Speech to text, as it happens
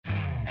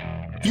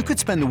You could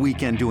spend the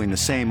weekend doing the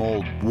same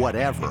old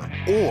whatever,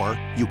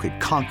 or you could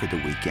conquer the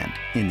weekend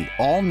in the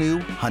all-new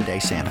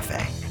Hyundai Santa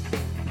Fe.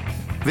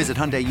 Visit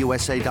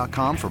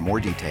HyundaiUSA.com for more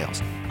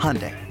details.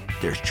 Hyundai,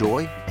 there's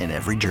joy in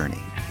every journey.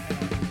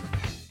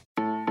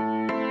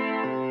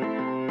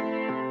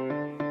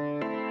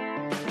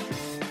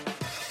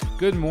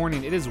 Good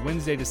morning. It is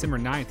Wednesday, December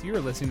 9th. You are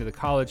listening to the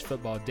College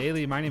Football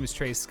Daily. My name is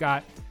Trey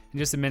Scott. In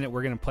just a minute,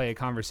 we're going to play a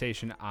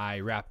conversation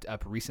I wrapped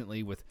up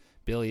recently with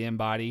Billy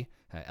Embody,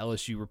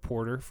 LSU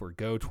reporter for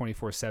Go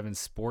 24/7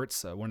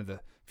 Sports, one of the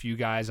few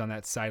guys on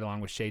that site, along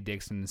with Shea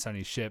Dixon and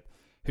Sonny Shipp,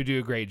 who do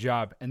a great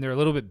job. And they're a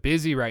little bit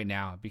busy right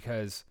now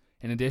because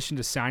in addition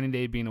to signing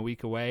day being a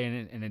week away,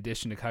 and in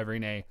addition to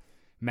covering a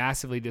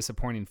massively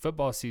disappointing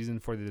football season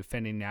for the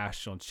defending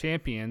national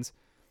champions,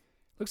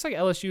 looks like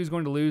LSU is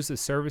going to lose the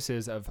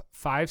services of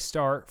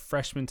five-star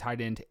freshman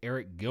tight end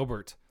Arik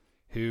Gilbert,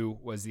 who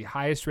was the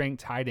highest-ranked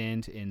tight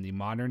end in the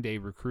modern-day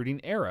recruiting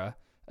era,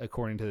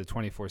 according to the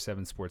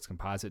 24/7 Sports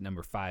Composite,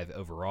 number 5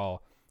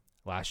 overall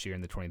last year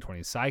in the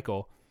 2020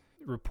 cycle.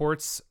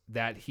 Reports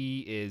that he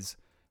is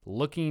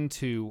looking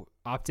to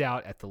opt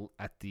out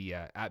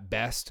at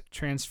best,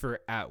 transfer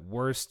at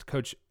worst.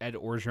 Coach Ed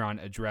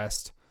Orgeron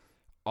addressed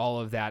all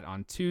of that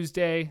on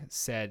Tuesday,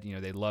 said,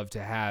 they'd love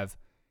to have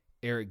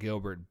Arik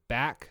Gilbert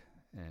back,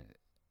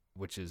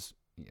 which is,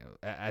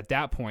 at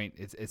that point,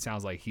 it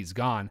sounds like he's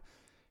gone,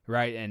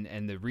 right?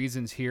 And the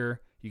reasons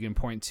here, you can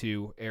point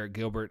to Arik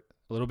Gilbert,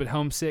 a little bit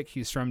homesick.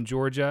 He's from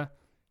Georgia.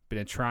 Been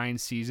a trying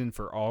season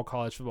for all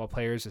college football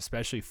players,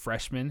 especially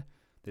freshmen.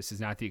 This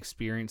is not the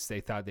experience they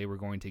thought they were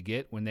going to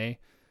get when they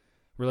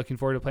were looking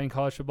forward to playing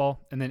college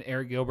football. And then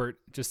Arik Gilbert,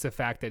 just the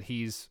fact that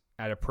he's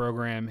at a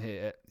program,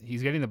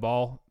 he's getting the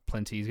ball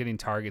plenty, he's getting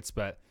targets,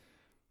 but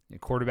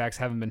quarterbacks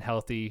haven't been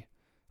healthy.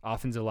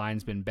 Offensive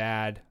line's been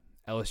bad.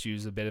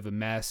 LSU's a bit of a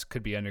mess.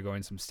 Could be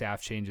undergoing some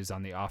staff changes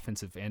on the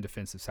offensive and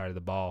defensive side of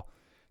the ball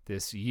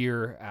this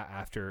year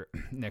after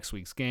next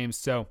week's games.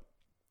 So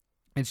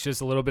it's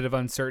just a little bit of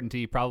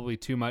uncertainty, probably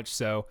too much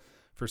so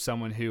for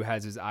someone who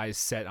has his eyes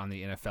set on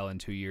the NFL in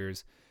 2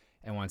 years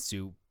and wants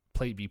to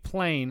be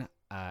playing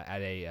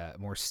at a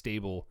more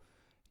stable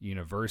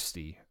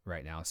university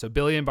right now. So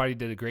Billy Embody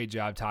did a great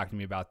job talking to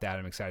me about that.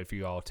 I'm excited for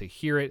you all to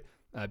hear it.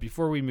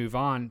 Before we move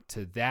on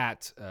to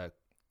that,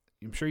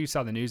 I'm sure you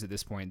saw the news at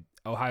this point.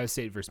 Ohio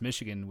State versus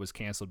Michigan was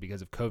canceled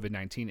because of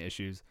COVID-19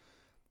 issues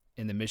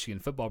in the Michigan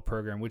football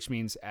program, which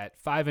means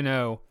at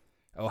 5-0,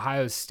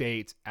 Ohio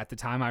State, at the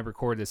time I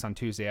recorded this on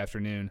Tuesday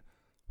afternoon,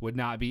 would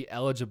not be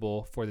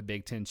eligible for the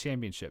Big Ten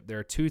championship. There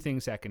are two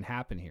things that can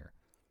happen here.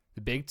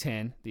 The Big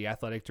Ten, the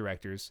athletic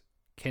directors,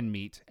 can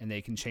meet and they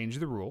can change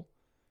the rule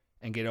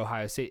and get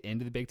Ohio State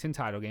into the Big Ten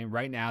title game.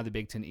 Right now, the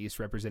Big Ten East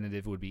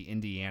representative would be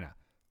Indiana.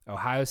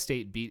 Ohio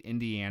State beat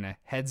Indiana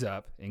heads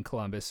up in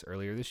Columbus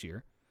earlier this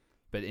year,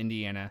 but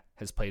Indiana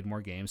has played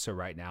more games, so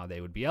right now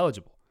they would be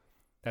eligible.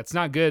 That's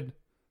not good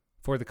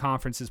for the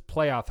conference's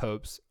playoff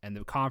hopes, and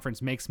the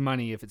conference makes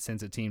money if it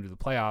sends a team to the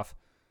playoff.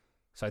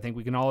 So I think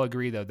we can all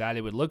agree, though, that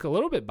it would look a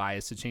little bit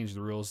biased to change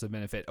the rules to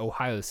benefit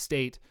Ohio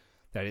State,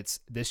 that it's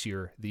this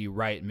year the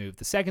right move.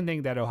 The second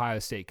thing that Ohio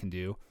State can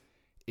do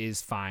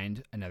is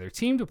find another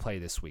team to play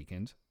this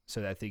weekend so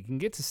that they can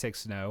get to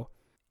 6-0,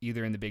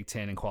 either in the Big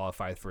Ten and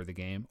qualify for the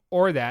game,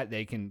 or that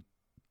they can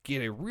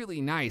get a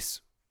really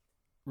nice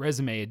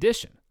resume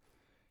addition.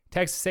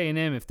 Texas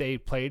A&M, if they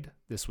played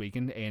this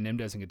weekend, A&M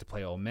doesn't get to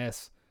play Ole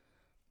Miss.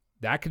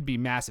 That could be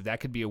massive. That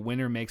could be a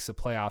winner makes the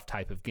playoff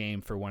type of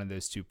game for one of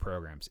those two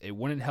programs. It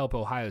wouldn't help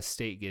Ohio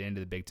State get into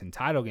the Big Ten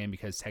title game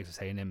because Texas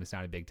A&M is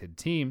not a Big Ten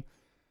team.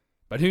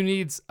 But who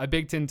needs a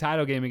Big Ten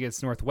title game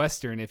against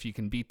Northwestern if you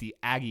can beat the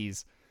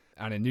Aggies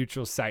on a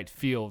neutral site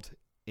field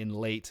in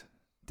late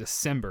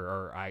December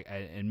or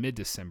in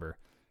mid-December?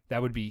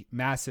 That would be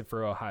massive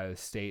for Ohio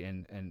State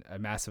and a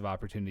massive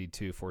opportunity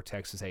too for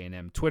Texas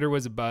A&M. Twitter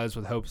was abuzz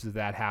with hopes of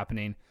that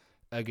happening.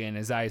 Again,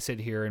 as I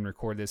sit here and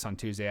record this on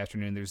Tuesday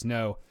afternoon, there's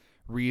no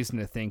reason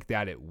to think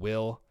that it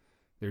will.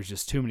 There's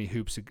just too many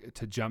hoops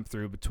to jump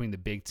through between the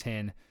Big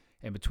Ten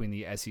and between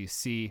the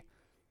SEC.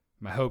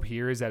 My hope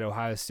here is that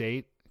Ohio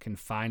State can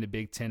find a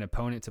Big Ten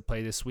opponent to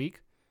play this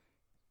week,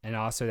 and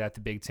also that the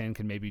Big Ten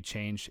can maybe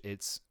change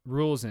its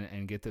rules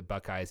and get the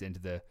Buckeyes into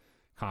the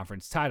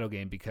conference title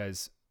game,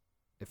 because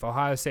if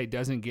Ohio State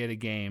doesn't get a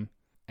game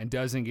and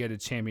doesn't get a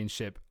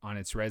championship on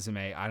its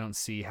resume, I don't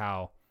see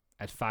how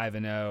at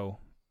 5-0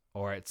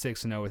 or at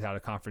 6-0 without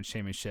a conference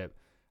championship,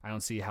 I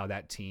don't see how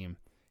that team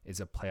is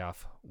a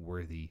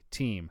playoff-worthy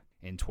team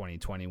in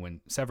 2020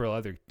 when several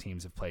other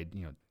teams have played,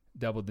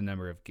 doubled the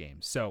number of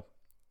games. So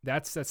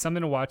that's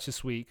something to watch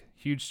this week.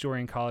 Huge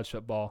story in college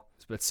football,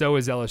 but so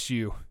is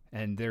LSU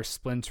and their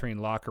splintering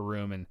locker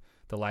room and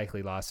the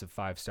likely loss of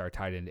five-star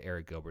tight end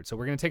Arik Gilbert. So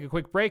we're going to take a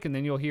quick break, and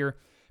then you'll hear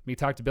me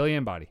talk to Billy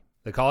Embody.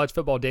 The College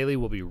Football Daily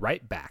will be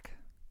right back.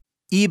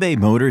 eBay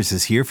Motors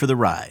is here for the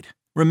ride.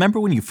 Remember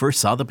when you first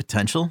saw the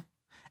potential?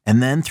 And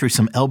then through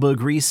some elbow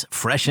grease,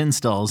 fresh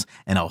installs,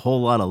 and a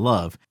whole lot of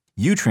love,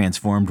 you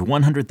transformed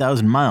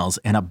 100,000 miles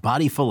and a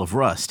body full of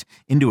rust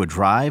into a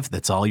drive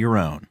that's all your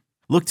own.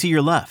 Look to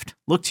your left.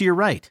 Look to your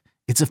right.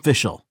 It's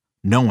official.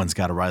 No one's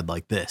got a ride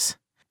like this.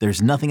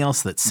 There's nothing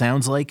else that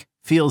sounds like,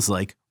 feels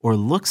like, or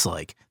looks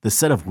like the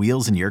set of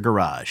wheels in your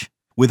garage.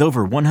 With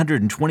over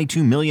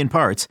 122 million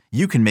parts,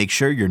 you can make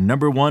sure your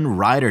number one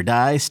ride or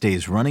die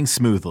stays running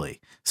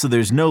smoothly. So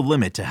there's no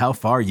limit to how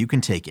far you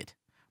can take it.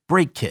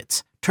 Brake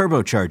kits,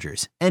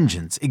 turbochargers,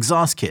 engines,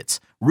 exhaust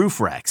kits,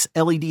 roof racks,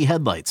 LED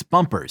headlights,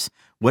 bumpers,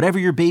 whatever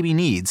your baby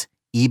needs,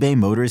 eBay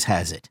Motors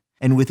has it.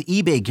 And with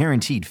eBay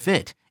Guaranteed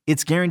Fit,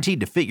 it's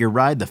guaranteed to fit your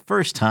ride the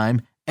first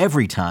time,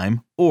 every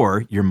time,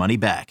 or your money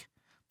back.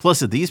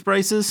 Plus, at these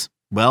prices,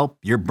 well,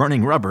 you're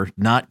burning rubber,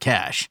 not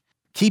cash.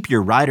 Keep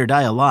your ride or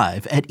die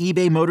alive at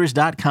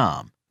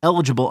ebaymotors.com.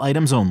 Eligible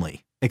items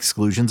only.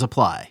 Exclusions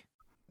apply.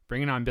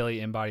 Bringing on Billy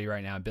Embody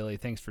right now. Billy,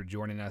 thanks for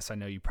joining us. I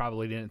know you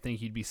probably didn't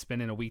think you'd be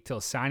spending a week till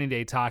signing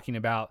day talking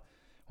about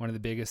one of the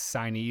biggest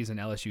signees in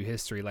LSU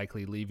history,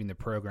 likely leaving the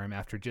program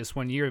after just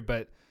 1 year,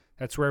 but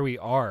that's where we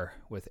are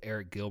with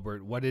Arik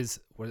Gilbert. What is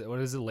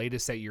the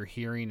latest that you're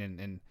hearing,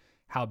 and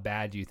how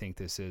bad do you think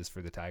this is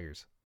for the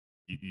Tigers?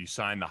 You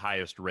signed the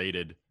highest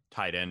rated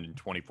tight end in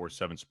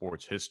 24/7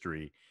 sports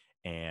history,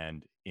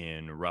 and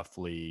in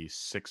roughly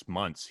 6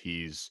 months,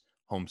 he's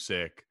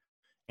homesick,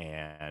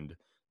 and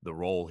the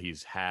role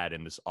he's had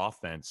in this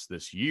offense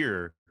this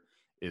year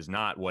is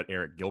not what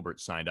Arik Gilbert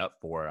signed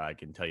up for. I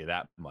can tell you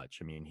that much.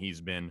 I mean,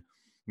 he's been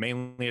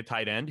mainly a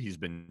tight end. He's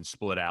been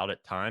split out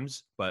at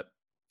times, but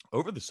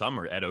over the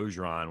summer, Ed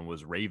Ogeron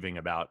was raving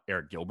about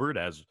Arik Gilbert,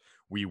 as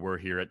we were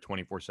here at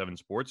 24/7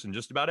 Sports, and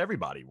just about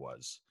everybody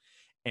was.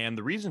 And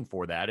the reason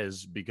for that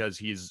is because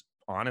he's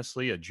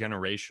honestly a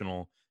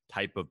generational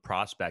type of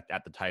prospect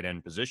at the tight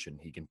end position.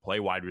 He can play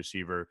wide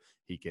receiver.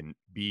 He can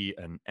be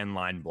an end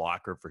line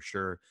blocker for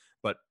sure.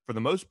 But for the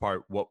most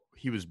part, what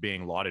he was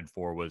being lauded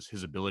for was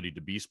his ability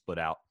to be split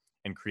out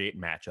and create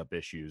matchup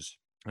issues.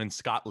 And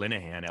Scott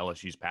Linehan,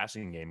 LSU's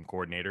passing game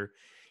coordinator,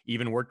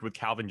 even worked with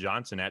Calvin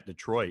Johnson at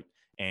Detroit.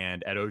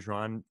 And Ed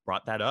Ogeron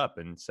brought that up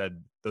and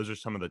said, those are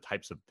some of the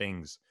types of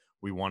things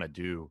we want to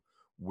do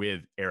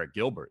with Arik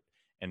Gilbert.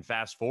 And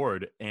fast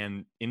forward,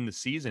 and in the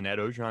season, Ed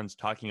Ogeron's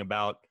talking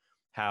about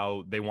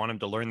how they want him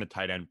to learn the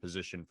tight end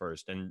position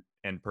first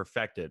and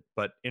perfect it.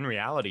 But in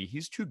reality,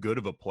 he's too good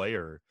of a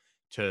player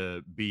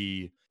to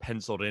be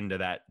penciled into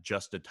that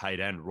just a tight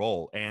end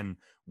role. And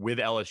with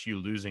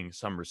LSU losing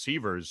some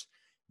receivers,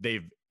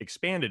 they've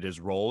expanded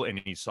his role, and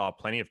he saw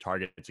plenty of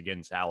targets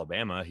against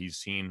Alabama. He's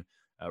seen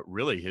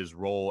really his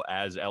role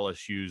as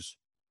LSU's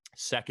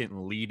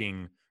second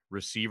leading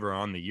receiver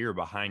on the year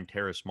behind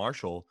Terrace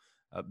Marshall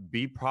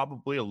be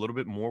probably a little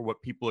bit more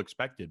what people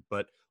expected.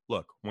 But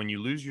look, when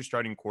you lose your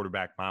starting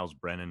quarterback, Miles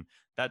Brennan,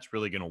 that's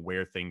really going to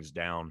wear things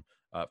down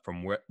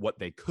from what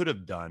they could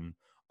have done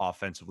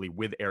offensively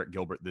with Arik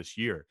Gilbert this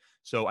year.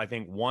 So I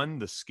think, one,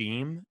 the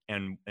scheme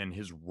and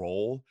his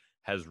role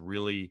has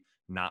really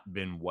not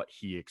been what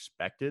he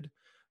expected.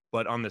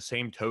 But on the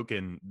same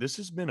token, this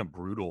has been a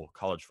brutal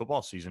college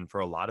football season for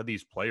a lot of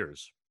these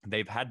players.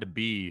 They've had to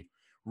be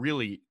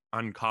really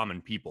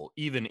uncommon people,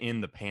 even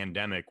in the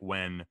pandemic,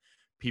 when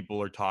people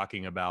are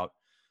talking about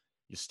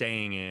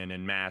staying in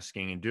and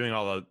masking and doing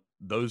all of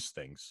those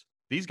things.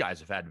 These guys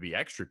have had to be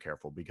extra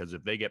careful, because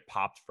if they get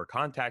popped for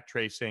contact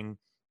tracing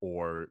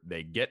or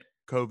they get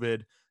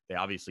COVID, they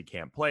obviously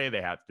can't play.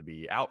 They have to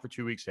be out for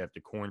 2 weeks. They have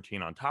to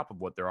quarantine on top of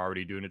what they're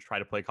already doing to try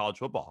to play college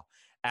football.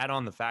 Add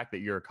on the fact that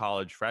you're a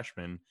college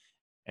freshman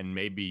and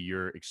maybe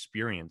your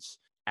experience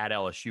at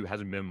LSU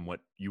hasn't been what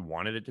you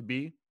wanted it to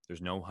be.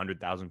 There's no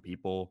 100,000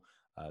 people.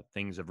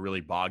 Things have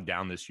really bogged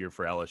down this year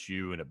for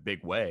LSU in a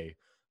big way.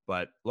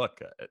 But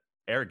look,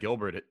 Arik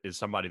Gilbert is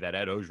somebody that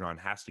Ed Ogeron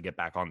has to get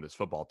back on this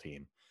football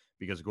team,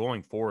 because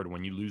going forward,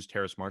 when you lose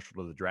Terrace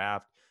Marshall to the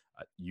draft,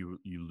 you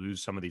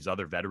lose some of these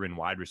other veteran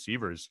wide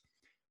receivers.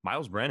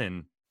 Miles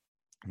Brennan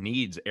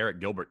needs Arik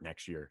Gilbert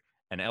next year,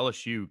 and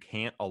LSU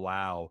can't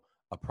allow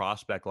a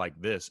prospect like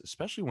this,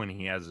 especially when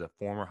he has a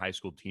former high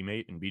school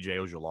teammate in BJ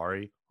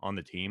Ojulari on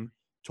the team,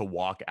 to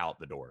walk out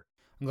the door.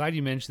 I'm glad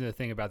you mentioned the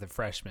thing about the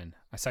freshmen.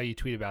 I saw you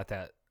tweet about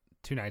that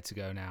 2 nights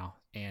ago now,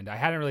 and I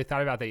hadn't really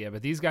thought about that yet.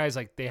 But these guys,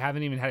 like, they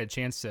haven't even had a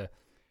chance to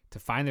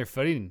find their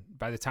footing.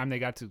 By the time they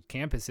got to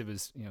campus, it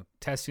was,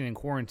 testing and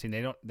quarantine.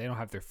 They don't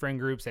have their friend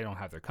groups. They don't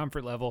have their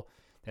comfort level.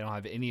 They don't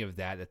have any of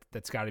that.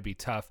 That's got to be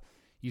tough.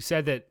 You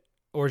said that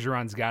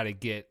Orgeron's got to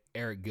get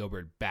Arik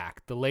Gilbert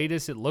back. The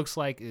latest it looks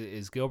like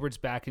is Gilbert's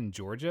back in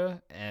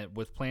Georgia, and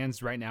with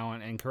plans right now,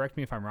 and correct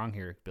me if I'm wrong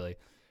here, Billy,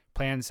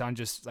 plans on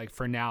just, like,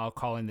 for now,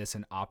 calling this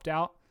an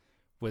opt-out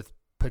with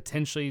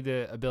potentially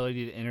the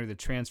ability to enter the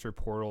transfer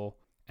portal.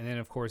 And then,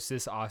 of course,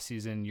 this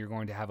offseason, you're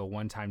going to have a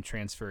one-time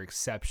transfer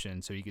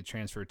exception, so he could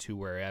transfer to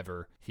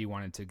wherever he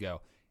wanted to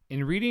go.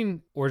 In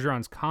reading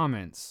Orgeron's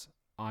comments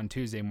on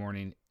Tuesday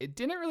morning, it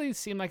didn't really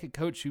seem like a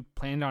coach who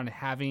planned on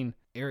having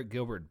Arik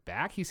Gilbert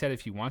back. He said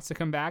if he wants to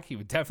come back, he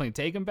would definitely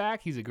take him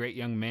back. He's a great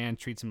young man,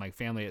 treats him like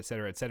family, et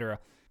cetera, et cetera.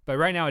 But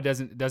right now, it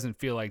doesn't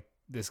feel like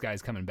this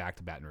guy's coming back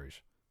to Baton Rouge.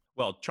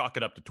 Well, chalk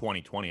it up to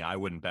 2020. I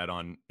wouldn't bet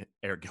on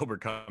Arik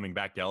Gilbert coming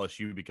back to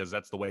LSU, because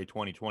that's the way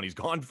 2020's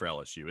gone for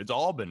LSU. It's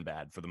all been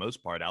bad for the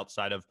most part,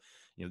 outside of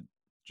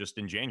just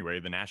in January,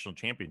 the national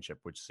championship,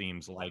 which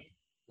seems like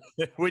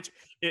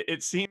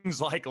it seems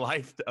like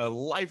a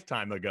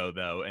lifetime ago,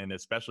 though, and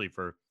especially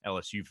for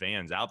LSU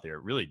fans out there,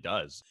 it really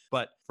does.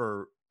 But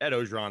for Ed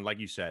Orgeron, like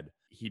you said,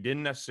 he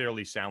didn't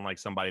necessarily sound like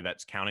somebody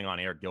that's counting on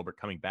Arik Gilbert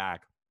coming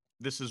back.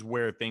 This is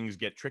where things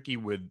get tricky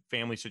with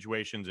family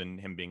situations and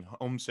him being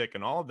homesick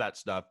and all of that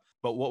stuff.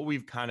 But what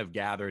we've kind of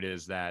gathered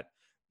is that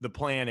the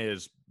plan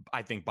is,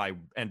 I think by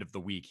end of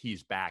the week,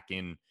 he's back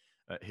in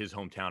his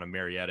hometown of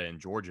Marietta in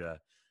Georgia.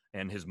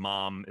 And his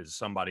mom is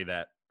somebody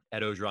that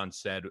Ed Orgeron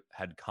said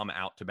had come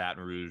out to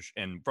Baton Rouge,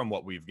 and from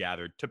what we've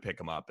gathered, to pick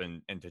him up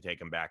and to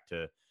take him back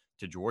to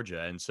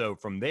Georgia. And so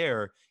from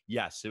there,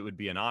 yes, it would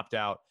be an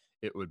opt-out.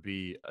 It would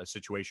be a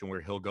situation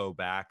where he'll go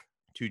back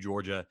to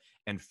Georgia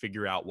and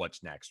figure out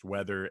what's next,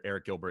 whether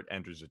Arik Gilbert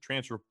enters the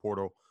transfer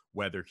portal,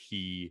 whether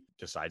he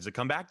decides to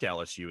come back to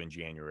LSU in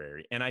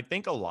January. And I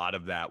think a lot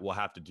of that will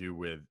have to do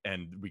with,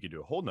 and we could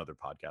do a whole nother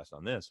podcast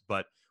on this,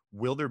 but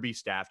will there be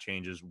staff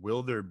changes?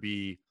 Will there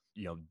be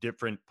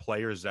different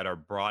players that are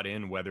brought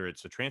in, whether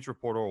it's a transfer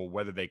portal or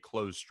whether they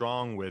close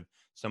strong with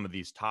some of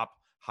these top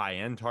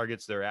high-end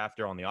targets they're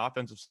after on the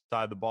offensive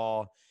side of the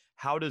ball?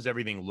 How does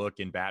everything look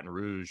in Baton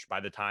Rouge by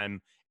the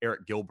time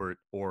Arik Gilbert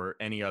or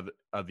any of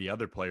the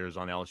other players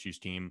on LSU's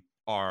team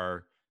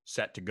are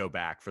set to go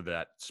back for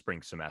that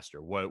spring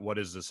semester? What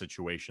does the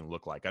situation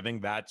look like? I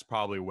think that's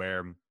probably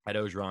where Ed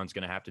Orgeron's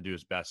going to have to do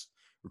his best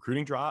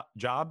recruiting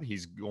job.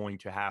 He's going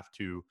to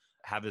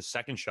have his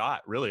second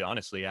shot, really,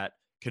 honestly, at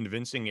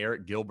convincing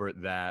Arik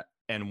Gilbert that,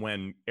 and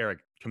when Arik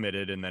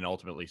committed and then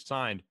ultimately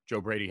signed,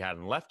 Joe Brady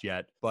hadn't left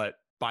yet, but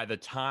by the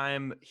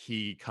time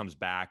he comes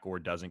back or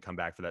doesn't come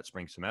back for that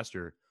spring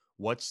semester,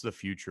 what's the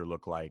future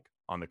look like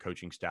on the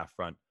coaching staff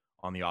front,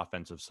 on the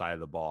offensive side of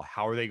the ball?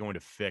 How are they going to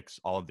fix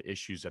all of the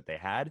issues that they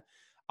had?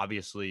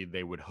 Obviously,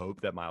 they would hope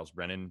that Miles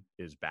Brennan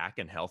is back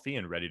and healthy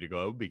and ready to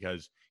go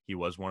because he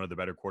was one of the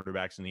better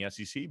quarterbacks in the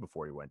SEC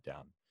before he went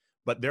down.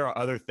 But there are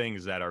other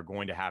things that are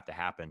going to have to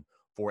happen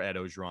for Ed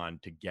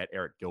Orgeron to get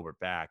Arik Gilbert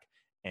back.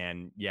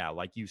 And yeah,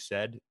 like you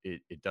said,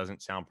 it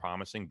doesn't sound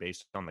promising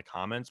based on the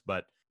comments,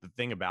 but the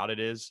thing about it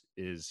is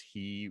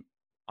he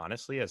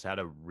honestly has had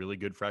a really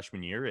good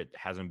freshman year. It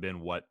hasn't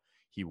been what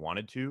he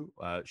wanted to.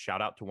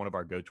 Shout out to one of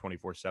our Go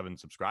 24/7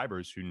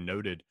 subscribers who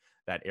noted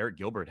that Arik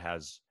Gilbert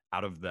has,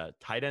 out of the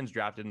tight ends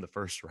drafted in the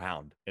first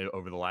round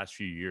over the last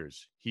few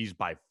years, he's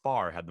by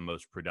far had the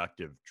most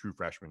productive true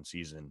freshman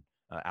season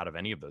out of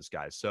any of those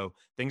guys. So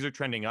things are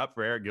trending up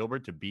for Arik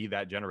Gilbert to be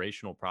that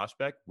generational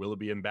prospect. Will it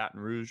be in Baton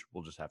Rouge?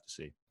 We'll just have to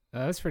see.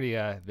 That's pretty,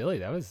 Billy.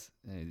 That was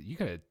you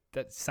could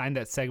have signed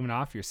that segment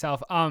off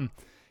yourself.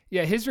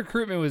 Yeah, his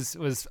recruitment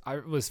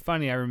was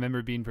funny. I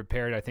remember being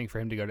prepared, I think, for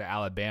him to go to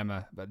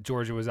Alabama, but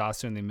Georgia was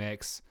also in the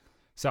mix.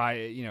 So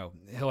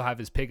he'll have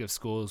his pick of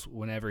schools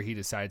whenever he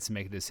decides to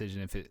make a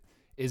decision. If it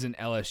isn't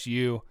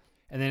LSU,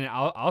 and then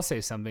I'll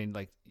say something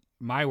like,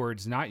 my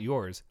words, not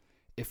yours.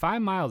 If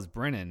I'm Miles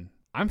Brennan,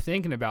 I'm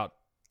thinking about,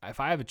 if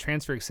I have a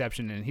transfer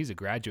exception, and he's a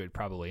graduate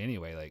probably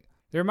anyway, like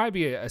there might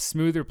be a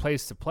smoother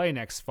place to play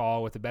next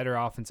fall with a better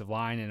offensive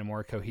line and a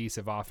more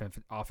cohesive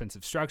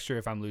offensive structure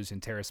if I'm losing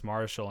Terrace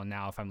Marshall and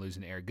now if I'm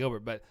losing Arik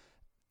Gilbert. But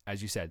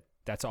as you said,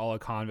 that's all a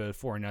convo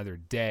for another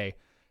day.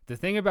 The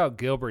thing about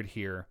Gilbert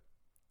here,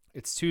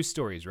 it's two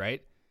stories,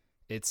 right?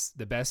 It's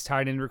the best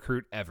tight end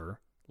recruit ever,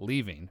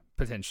 leaving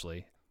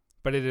potentially,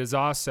 but it is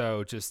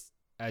also, just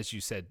as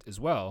you said as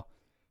well,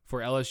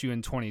 for LSU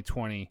in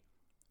 2020,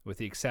 with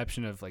the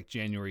exception of like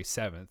January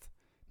 7th,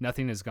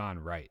 nothing has gone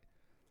right.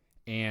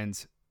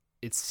 And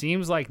it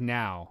seems like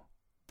now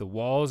the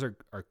walls are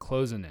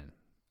closing in.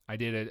 I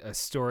did a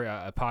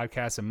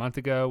podcast a month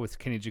ago with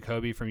Kenny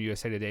Jacoby from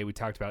USA Today. We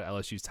talked about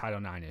LSU's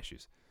Title IX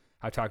issues.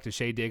 I talked to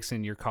Shay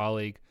Dixon, your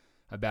colleague,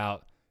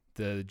 about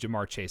the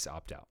Jamar Chase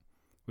opt-out.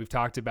 We've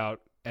talked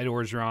about Ed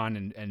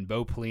Orgeron and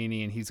Bo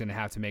Pelini, and he's going to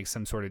have to make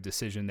some sort of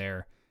decision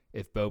there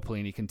if Bo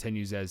Pelini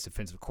continues as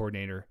defensive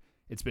coordinator.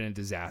 It's been a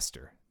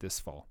disaster this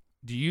fall.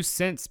 Do you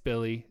sense,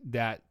 Billy,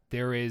 that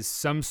there is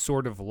some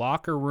sort of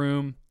locker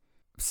room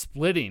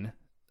splitting,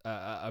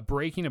 a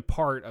breaking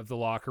apart of the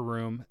locker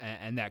room,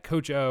 and that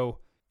Coach O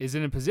is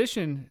in a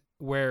position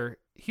where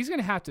he's going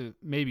to have to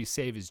maybe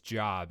save his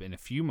job in a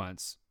few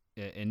months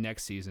in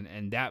next season,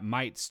 and that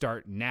might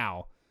start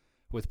now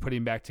with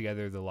putting back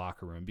together the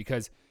locker room?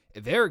 Because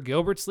if Arik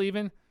Gilbert's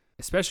leaving,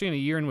 especially in a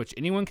year in which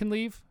anyone can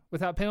leave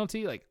without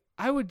penalty, like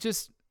I would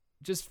just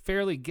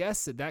fairly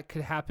guess that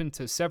could happen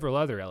to several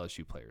other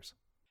LSU players.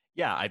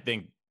 Yeah, I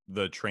think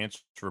the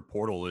transfer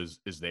portal is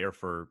there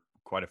for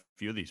quite a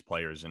few of these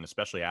players, and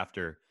especially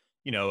after,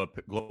 a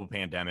global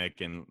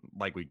pandemic and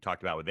like we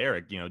talked about with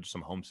Arik, just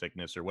some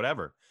homesickness or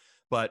whatever.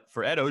 But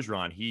for Ed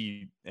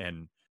Orgeron,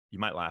 and you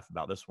might laugh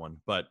about this one,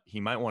 but he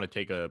might want to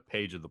take a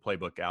page of the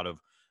playbook out of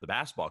the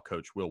basketball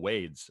coach Will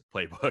Wade's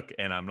playbook.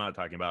 And I'm not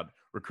talking about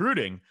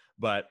recruiting,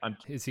 but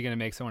is he going to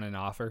make someone an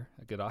offer?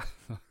 A good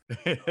offer?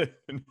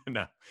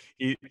 No,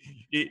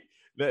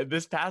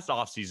 this past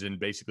offseason,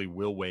 basically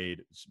Will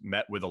Wade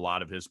met with a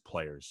lot of his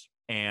players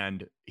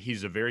And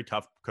he's a very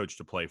tough coach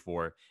to play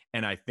for.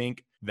 And I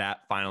think that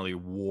finally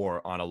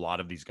wore on a lot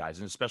of these guys,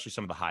 and especially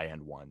some of the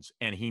high-end ones.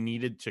 And he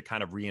needed to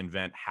kind of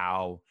reinvent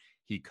how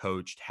he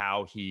coached,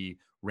 how he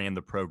ran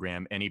the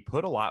program, and he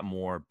put a lot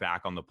more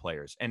back on the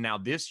players. And now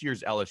this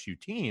year's LSU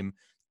team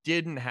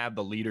didn't have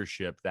the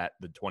leadership that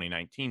the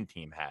 2019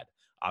 team had,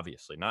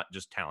 obviously, not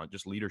just talent,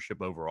 just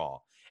leadership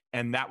overall.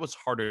 And that was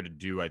harder to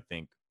do, I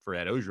think, for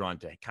Ed Orgeron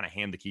to kind of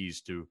hand the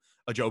keys to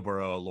a Joe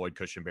Burrow, a Lloyd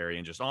Cushenberry,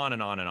 and just on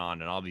and on and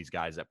on, and all these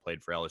guys that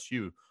played for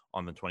LSU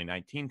on the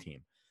 2019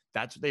 team.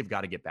 That's what they've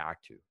got to get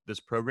back to. This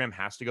program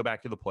has to go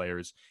back to the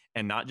players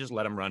and not just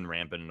let them run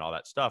rampant and all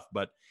that stuff,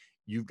 but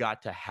you've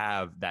got to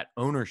have that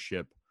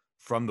ownership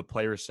from the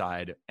player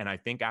side. And I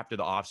think after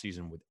the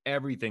offseason, with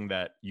everything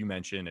that you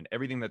mentioned and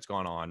everything that's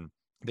gone on,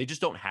 they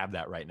just don't have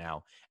that right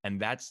now. And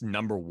that's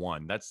number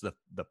one. That's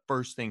the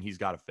first thing he's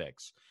got to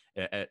fix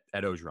at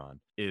Orgeron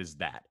is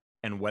that.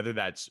 And whether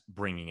that's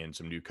bringing in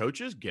some new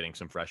coaches, getting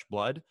some fresh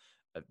blood,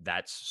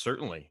 that's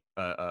certainly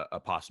a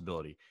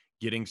possibility.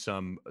 Getting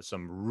some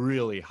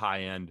really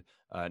high end,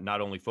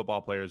 not only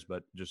football players,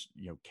 but just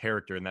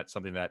character, and that's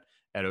something that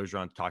Ed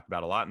Orgeron talked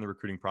about a lot in the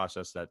recruiting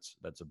process. That's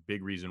a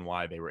big reason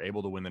why they were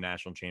able to win the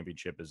national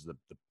championship is the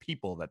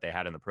people that they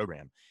had in the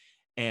program.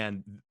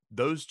 And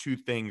those two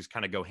things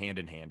kind of go hand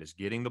in hand, is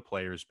getting the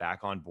players back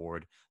on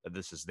board, that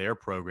this is their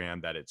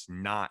program, that it's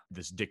not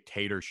this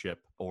dictatorship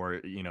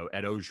or,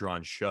 Ed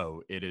Orgeron's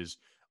show. It is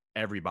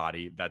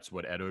everybody. That's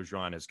what Ed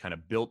Orgeron has kind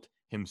of built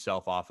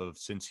himself off of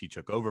since he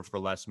took over for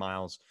Les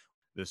Miles.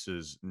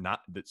 That's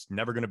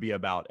never going to be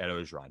about Ed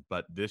Orgeron,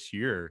 but this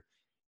year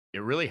it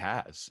really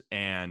has.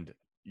 And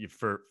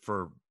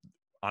for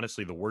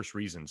honestly, the worst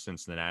reason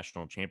since the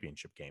national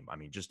championship game. I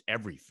mean, just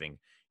everything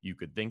you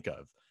could think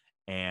of.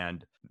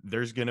 And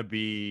there's going to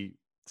be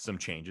some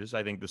changes,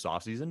 I think, this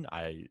offseason.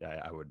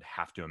 I would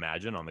have to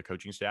imagine on the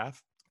coaching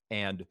staff.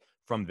 And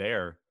from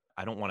there,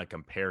 I don't want to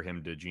compare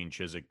him to Gene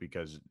Chizik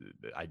because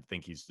I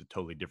think he's a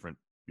totally different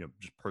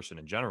just person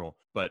in general.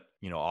 But,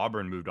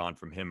 Auburn moved on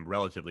from him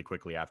relatively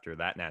quickly after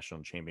that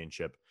national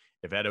championship.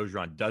 If Ed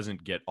Orgeron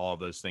doesn't get all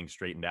those things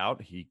straightened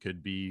out, he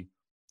could be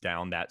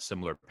down that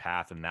similar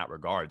path in that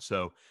regard.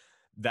 So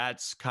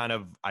that's kind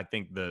of, I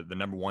think, the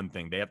number one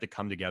thing. They have to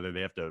come together.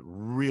 They have to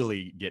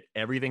really get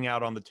everything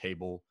out on the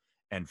table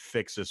and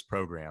fix this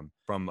program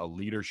from a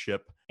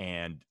leadership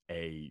and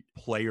a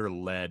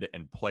player-led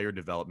and player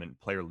development,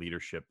 player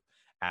leadership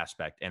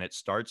aspect. And it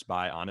starts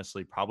by,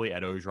 honestly, probably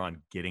Ed Orgeron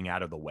getting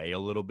out of the way a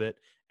little bit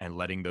and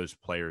letting those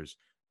players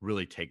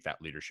really take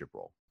that leadership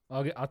role.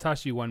 I'll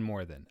toss you one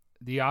more then.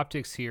 The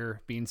optics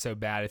here being so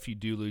bad if you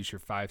do lose your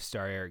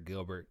 5-star Arik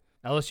Gilbert.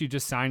 LSU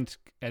just signed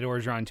Ed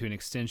Orgeron to an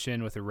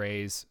extension with a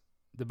raise.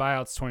 The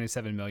buyout's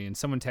 $27 million.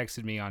 Someone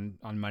texted me on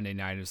Monday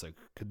night. It was like,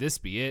 could this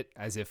be it?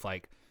 As if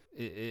like,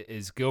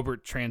 is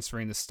Gilbert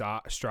transferring the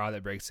straw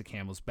that breaks the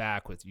camel's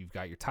back? With you've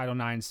got your Title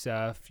IX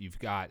stuff, you've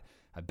got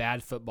a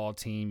bad football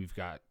team, you've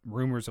got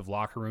rumors of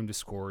locker room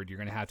discord. You're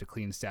going to have to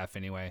clean staff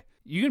anyway.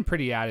 You can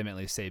pretty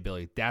adamantly say,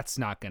 Billy, that's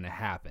not going to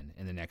happen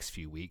in the next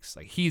few weeks.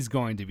 Like, he's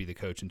going to be the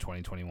coach in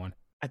 2021.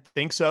 I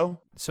think so.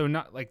 So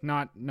not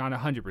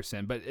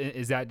 100%, but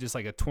is that just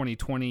like a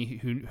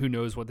 2020? Who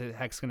knows what the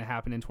heck's going to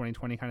happen in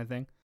 2020 kind of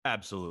thing?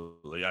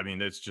 Absolutely. I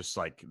mean, it's just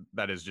like,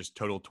 that is just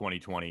total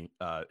 2020,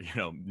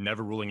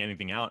 never ruling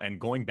anything out. And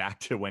going back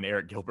to when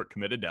Arik Gilbert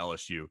committed to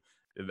LSU,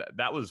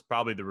 that was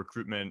probably the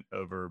recruitment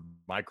over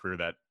my career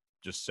that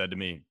just said to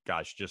me,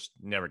 gosh, just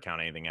never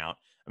count anything out.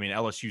 I mean,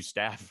 LSU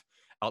staff,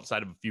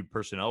 outside of a few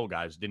personnel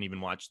guys, didn't even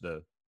watch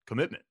the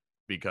commitment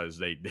because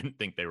they didn't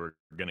think they were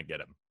going to get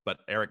him.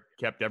 But Arik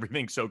kept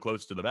everything so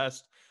close to the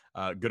vest.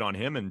 Good on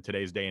him in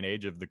today's day and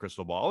age of the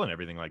crystal ball and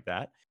everything like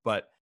that.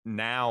 But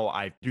now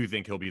I do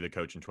think he'll be the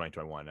coach in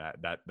 2021.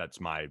 That's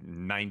my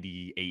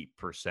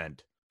 98%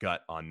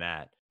 gut on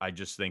that. I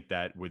just think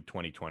that with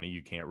 2020,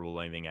 you can't rule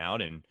anything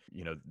out. And,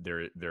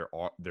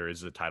 there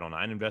is a Title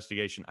IX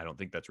investigation. I don't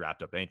think that's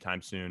wrapped up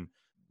anytime soon.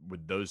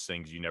 With those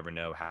things, you never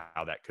know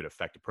how that could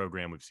affect a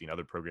program. We've seen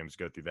other programs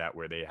go through that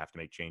where they have to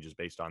make changes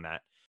based on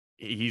that.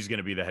 He's going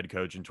to be the head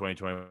coach in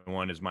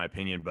 2021 is my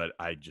opinion, but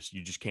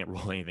you just can't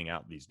rule anything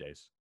out these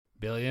days.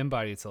 Billy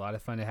Embody, it's a lot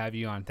of fun to have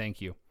you on.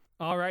 Thank you.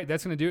 All right,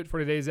 that's going to do it for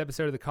today's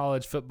episode of the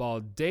College Football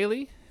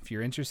Daily. If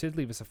you're interested,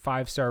 leave us a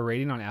 5-star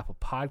rating on Apple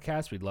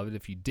Podcasts. We'd love it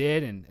if you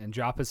did, and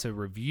drop us a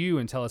review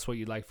and tell us what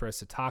you'd like for us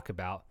to talk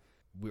about.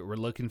 We're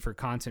looking for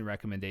content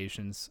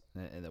recommendations.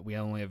 We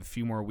only have a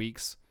few more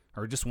weeks,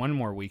 or just one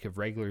more week of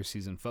regular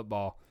season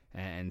football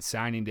and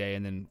signing day,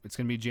 and then it's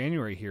going to be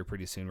January here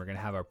pretty soon. We're going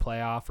to have our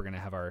playoff. We're going to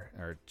have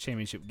our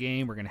championship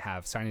game. We're going to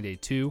have signing day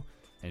 2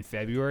 in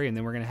February, and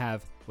then we're going to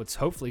have what's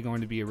hopefully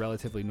going to be a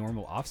relatively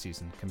normal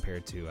offseason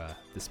compared to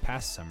this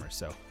past summer.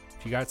 So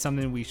if you got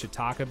something we should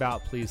talk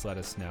about, please let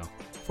us know.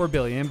 For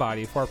Billy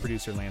Embody, for our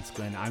producer Lance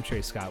Glenn, I'm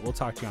Trey Scott. We'll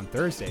talk to you on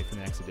Thursday for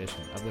the next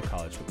edition of the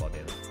College Football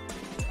Daily.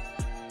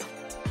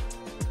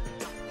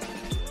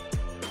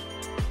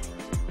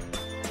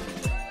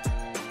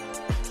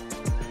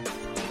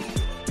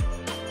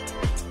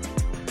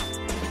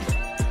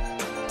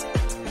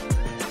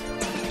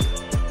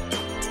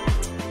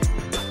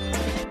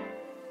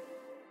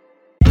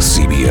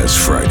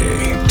 CBS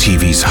Friday.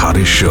 TV's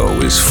hottest show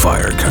is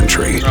Fire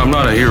Country. I'm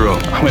not a hero.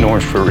 I'm in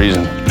orange for a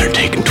reason. They're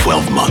taking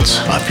 12 months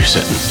off your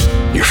sentence.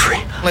 You're free.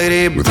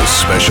 Lady, with a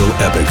special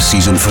epic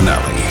season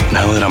finale.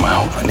 Now that I'm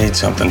out, I need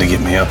something to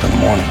get me up in the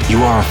morning.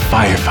 You are a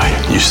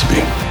firefighter. Used to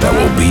be. That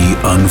will be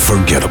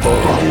unforgettable.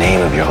 In the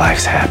name of your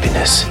life's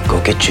happiness,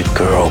 go get your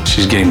girl.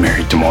 She's getting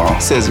married tomorrow.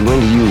 Since when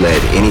do you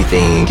let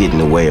anything get in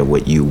the way of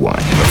what you want?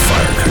 The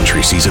Fire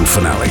Country season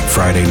finale,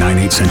 Friday,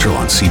 9/8 Central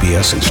on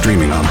CBS and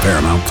streaming on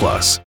Paramount+.